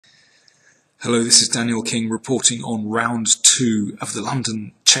Hello, this is Daniel King reporting on round 2 of the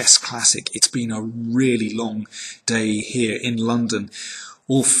London Chess Classic. It's been a really long day here in London.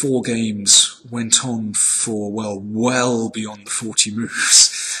 All 4 games went on for, well beyond the 40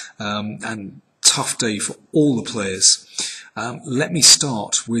 moves. And tough day for all the players. Let me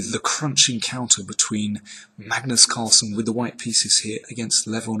start with the crunching counter between Magnus Carlsen with the white pieces here against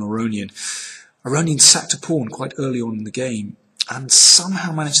Levon Aronian. Aronian sacked a pawn quite early on in the game and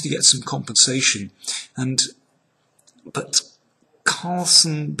somehow managed to get some compensation. But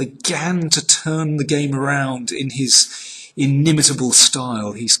Carlsen began to turn the game around in his inimitable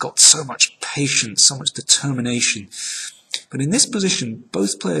style. He's got so much patience, so much determination. But in this position,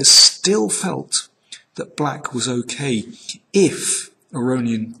 both players still felt that black was okay if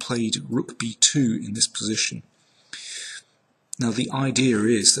Aronian played rook b2 in this position. Now the idea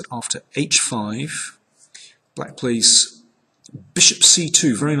is that after h5, black plays bishop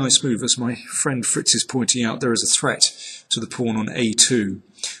c2, very nice move. As my friend Fritz is pointing out, there is a threat to the pawn on a2.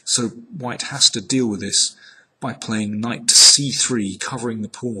 So white has to deal with this by playing knight to c3, covering the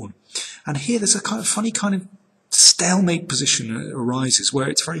pawn. And here there's a kind of funny kind of stalemate position arises, where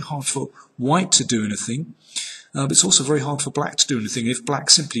it's very hard for white to do anything, but it's also very hard for black to do anything. If black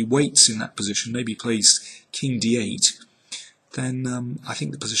simply waits in that position, maybe plays king d8, then I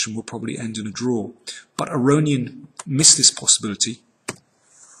think the position will probably end in a draw. But Aronian missed this possibility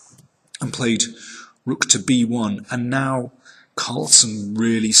and played rook to b1, and now Carlsen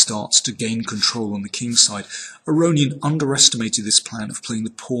really starts to gain control on the king side. Aronian underestimated this plan of playing the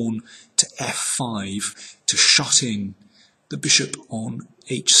pawn to f5 to shut in the bishop on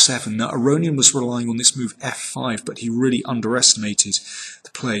h7. Now Aronian was relying on this move f5, but he really underestimated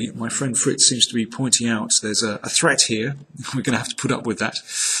the play. My friend Fritz seems to be pointing out there's a threat here. We're going to have to put up with that.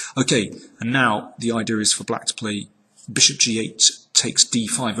 Okay, and now the idea is for black to play bishop g8 takes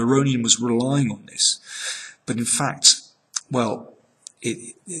d5. Aronian was relying on this, but in fact, well,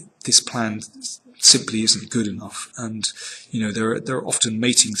 this plan simply isn't good enough. And you know, there are often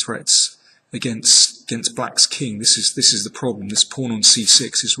mating threats against black's king. This is the problem. This pawn on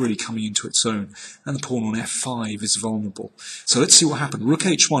c6 is really coming into its own, and the pawn on f5 is vulnerable. So let's see what happened. Rook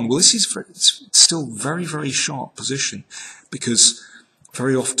h1. Well, this is it's still very, very sharp position, because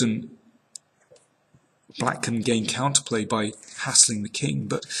very often black can gain counterplay by hassling the king.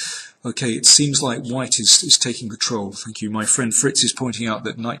 But okay, it seems like white is taking control. Thank you. My friend Fritz is pointing out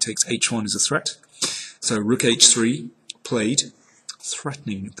that knight takes h1 is a threat. So rook h3 played,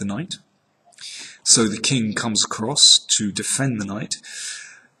 threatening the knight. So the king comes across to defend the knight.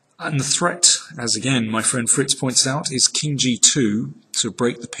 And the threat, as again my friend Fritz points out, is king g2 to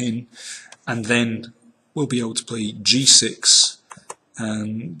break the pin, and then we'll be able to play g6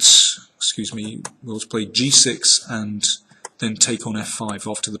 and, we'll play g6 and then take on f5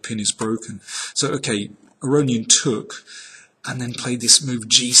 after the pin is broken. So okay, Aronian took and then played this move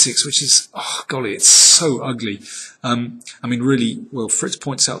g6, which is, oh golly, it's so ugly. I mean really, well, Fritz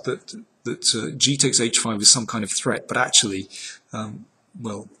points out that g takes h5 is some kind of threat, but actually,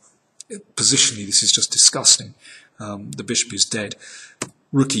 well, positionally this is just disgusting. The bishop is dead.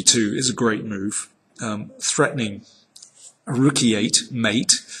 Rook e2 is a great move, threatening a rook e8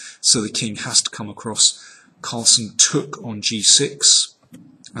 mate, so the king has to come across. Carlsen took on g6,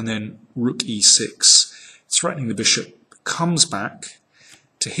 and then rook e6, threatening the bishop, comes back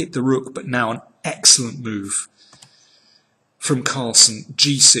to hit the rook, but now an excellent move from Carlsen.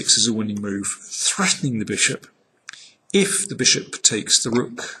 g6 is a winning move, threatening the bishop. If the bishop takes the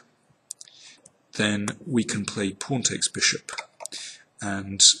rook, then we can play pawn takes bishop,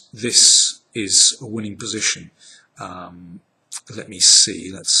 and this is a winning position. Let me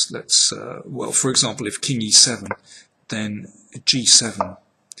see. Well, for example, if king e7, then g7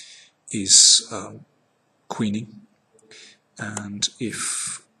 is queening, and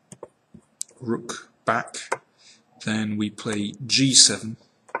if rook back, then we play g7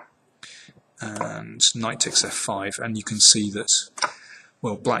 and knight takes f5, and you can see that,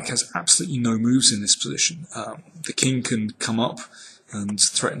 well, black has absolutely no moves in this position. The king can come up and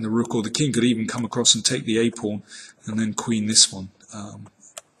threaten the rook, or the king could even come across and take the a-pawn and then queen this one.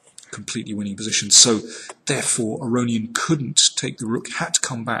 Completely winning position. So therefore Aronian couldn't take the rook, had to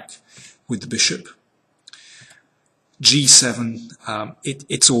come back with the bishop. g7,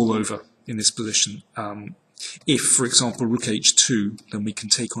 it's all over in this position. If, for example, rook h2, then we can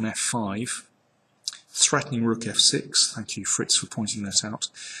take on f5, threatening rook f6. Thank you, Fritz, for pointing that out.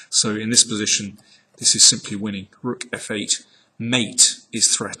 So in this position, this is simply winning. Rook f8, mate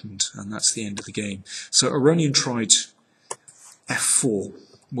is threatened, and that's the end of the game. So Aronian tried f4.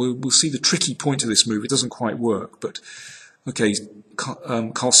 We'll see the tricky point of this move. It doesn't quite work, but okay,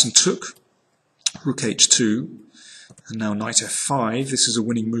 Carlsen took, Rook h2, and now knight f5. This is a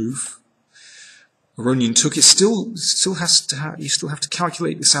winning move. Aronian took it. Still has to you still have to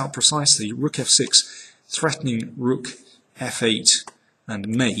calculate this out precisely. Rook f6, threatening rook f8 and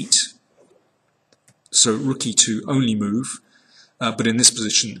mate. So rook e2 only move. But in this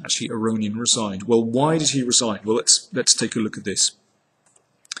position, actually, Aronian resigned. Well, why did he resign? Well, let's take a look at this.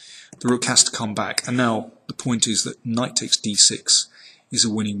 The rook has to come back, and now the point is that knight takes d6 is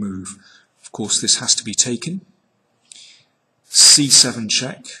a winning move. Of course, this has to be taken. c7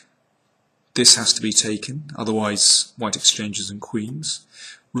 check. This has to be taken, otherwise white exchanges and queens.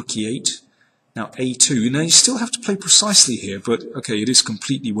 Rook e8. Now a2. Now you still have to play precisely here, but okay, it is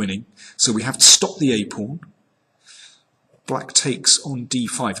completely winning. So we have to stop the a pawn. Black takes on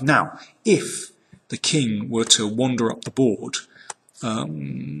d5. Now, if the king were to wander up the board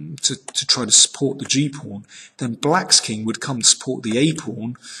to try to support the g-pawn, then black's king would come to support the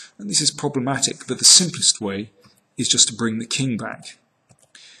a-pawn, and this is problematic, but the simplest way is just to bring the king back.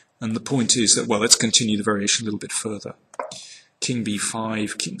 And the point is that, well, let's continue the variation a little bit further. King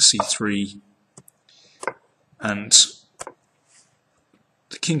b5, king c3, and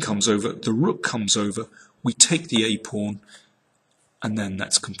the king comes over, the rook comes over, we take the a-pawn, and then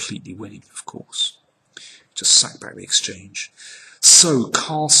that's completely winning, of course. Just sack back the exchange. So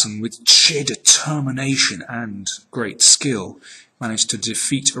Carlsen, with sheer determination and great skill, managed to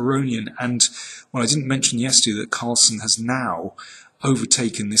defeat Aronian. And, well, I didn't mention yesterday that Carlsen has now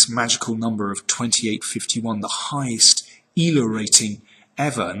overtaken this magical number of 2851, the highest ELO rating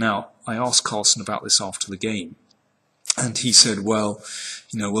ever. Now, I asked Carlsen about this after the game, and he said, well,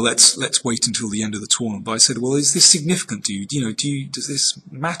 let's wait until the end of the tournament. But I said, well, is this significant to you? Does this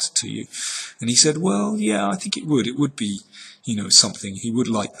matter to you? And he said, well, yeah, I think it would. It would be, something. He would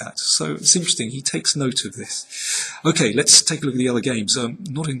like that. So it's interesting. He takes note of this. Okay, let's take a look at the other games.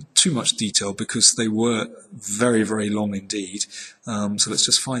 Not in too much detail because they were very, very long indeed. So let's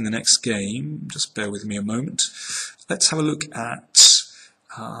just find the next game. Just bear with me a moment. Let's have a look at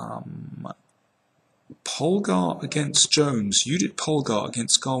Polgar against Jones. Judith Polgar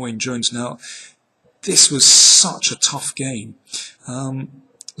against Gawain Jones. Now, this was such a tough game.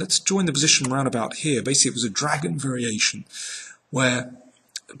 Let's join the position round about here. Basically, it was a dragon variation where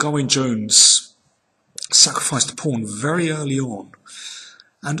Gawain Jones sacrificed a pawn very early on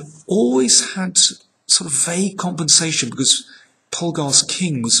and always had sort of vague compensation because Polgar's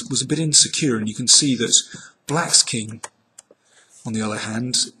king was a bit insecure, and you can see that black's king, on the other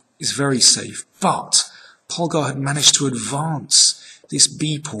hand, is very safe. But Polgar had managed to advance this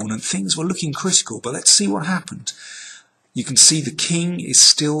b-pawn and things were looking critical. But let's see what happened. You can see the king is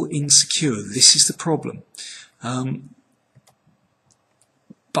still insecure. This is the problem.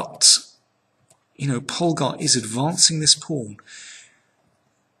 But Polgar is advancing this pawn.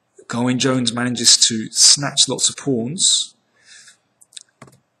 Gawain Jones manages to snatch lots of pawns.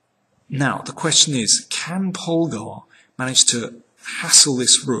 Now, the question is, can Polgar manage to hassle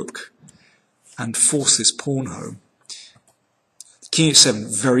this rook and force this pawn home? King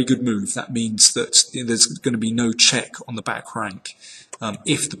h7, very good move. That means that there's going to be no check on the back rank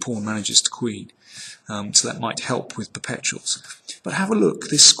if the pawn manages to queen. So that might help with perpetuals. But have a look.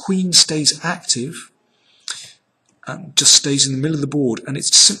 This queen stays active and just stays in the middle of the board, and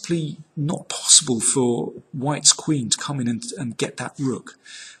it's simply not possible for white's queen to come in and get that rook.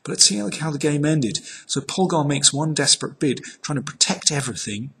 But let's see how the game ended. So Polgar makes one desperate bid, trying to protect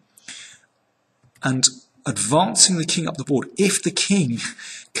everything, and advancing the king up the board. If the king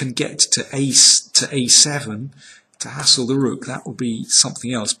can get to a7 to hassle the rook, that will be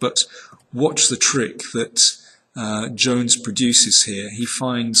something else. But watch the trick that Jones produces here. He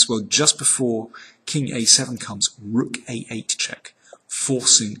finds, well, just before king a7 comes, rook a8 check,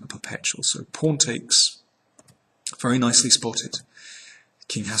 forcing a perpetual. So pawn takes, very nicely spotted. The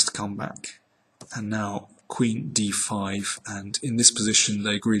king has to come back. And now queen d5, and in this position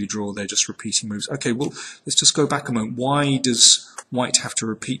they agree to draw. They're just repeating moves. Okay, well, let's just go back a moment. Why does white have to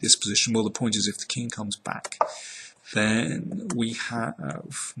repeat this position? Well, the point is, if the king comes back, then we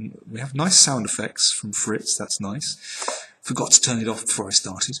have nice sound effects from Fritz. That's nice. Forgot to turn it off before I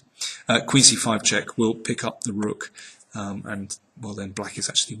started. Queen c5 check will pick up the rook, and well, then black is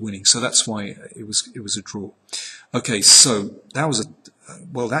actually winning. So that's why it was a draw. Okay, so that was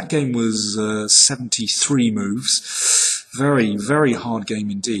that game was 73 moves. Very, very hard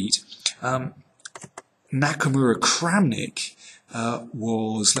game indeed. Nakamura Kramnik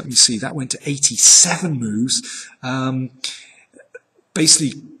was, let me see, that went to 87 moves.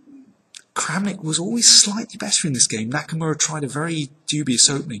 Basically, Kramnik was always slightly better in this game. Nakamura tried a very dubious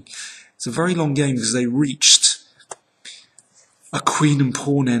opening. It's a very long game because they reached a queen and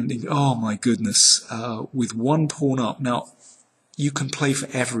pawn ending. Oh my goodness. With one pawn up. Now, you can play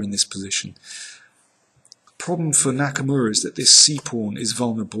forever in this position. The problem for Nakamura is that this c-pawn is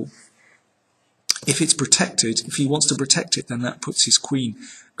vulnerable. If it's protected, if he wants to protect it, then that puts his queen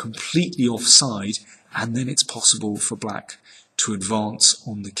completely offside, and then it's possible for black to advance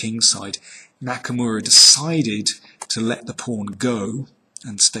on the king side. Nakamura decided to let the pawn go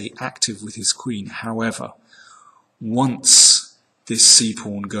and stay active with his queen. However, once this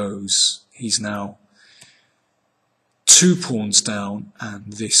c-pawn goes, he's now 2 pawns down,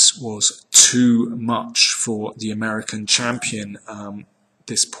 and this was too much for the American champion.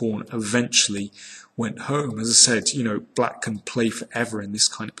 This pawn eventually went home. As I said, you know, black can play forever in this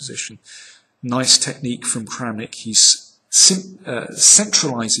kind of position. Nice technique from Kramnik. He's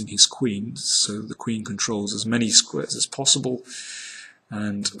centralizing his queen, so the queen controls as many squares as possible.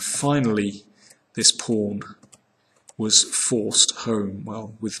 And finally, this pawn was forced home,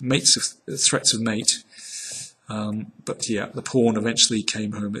 well, with threats of mate. But yeah, the pawn eventually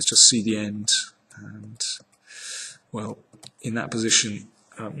came home. Let's just see the end. And, well, in that position,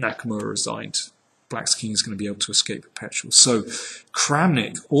 Nakamura resigned. Black's king is going to be able to escape perpetual. So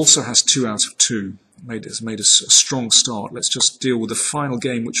Kramnik also has 2 out of 2. Has made a strong start. Let's just deal with the final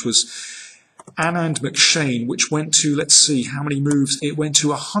game, which was Anand McShane, which went to, let's see, how many moves? It went to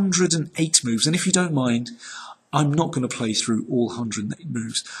 108 moves. And if you don't mind, I'm not going to play through all 108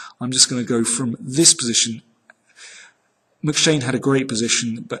 moves. I'm just going to go from this position. McShane had a great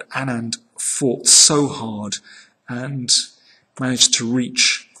position, but Anand fought so hard and managed to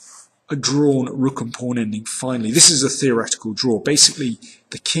reach a drawn rook and pawn ending finally. This is a theoretical draw. Basically,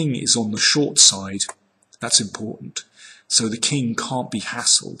 the king is on the short side. That's important. So the king can't be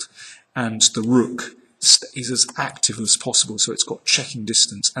hassled, and the rook is as active as possible, so it's got checking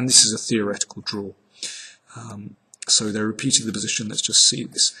distance, and this is a theoretical draw. So they repeated the position. Let's just see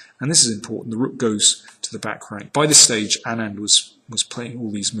this. And this is important. The rook goes to the back rank. By this stage, Anand was playing all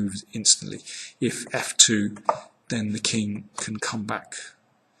these moves instantly. If f2, then the king can come back.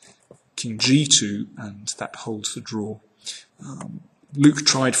 King g2, and that holds the draw. Luke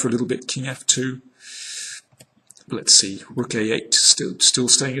tried for a little bit, king f2. But let's see, rook a8, still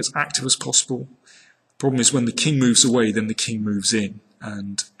staying as active as possible. Problem is, when the king moves away, then the king moves in,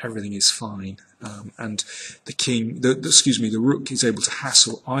 and everything is fine. And the rook is able to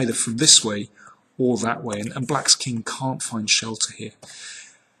hassle either from this way or that way, and black's king can't find shelter here.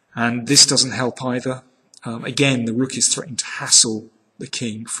 And this doesn't help either. Again, the rook is threatening to hassle the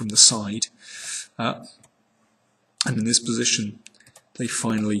king from the side. And in this position, they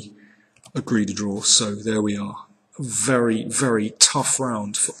finally agree to draw. So there we are. A very, very tough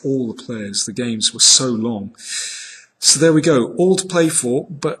round for all the players. The games were so long. So there we go. All to play for,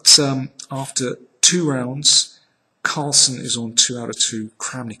 but after 2 rounds, Carlsen is on 2 out of 2,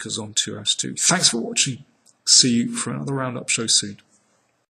 Kramnik is on 2 out of 2. Thanks for watching. See you for another roundup show soon.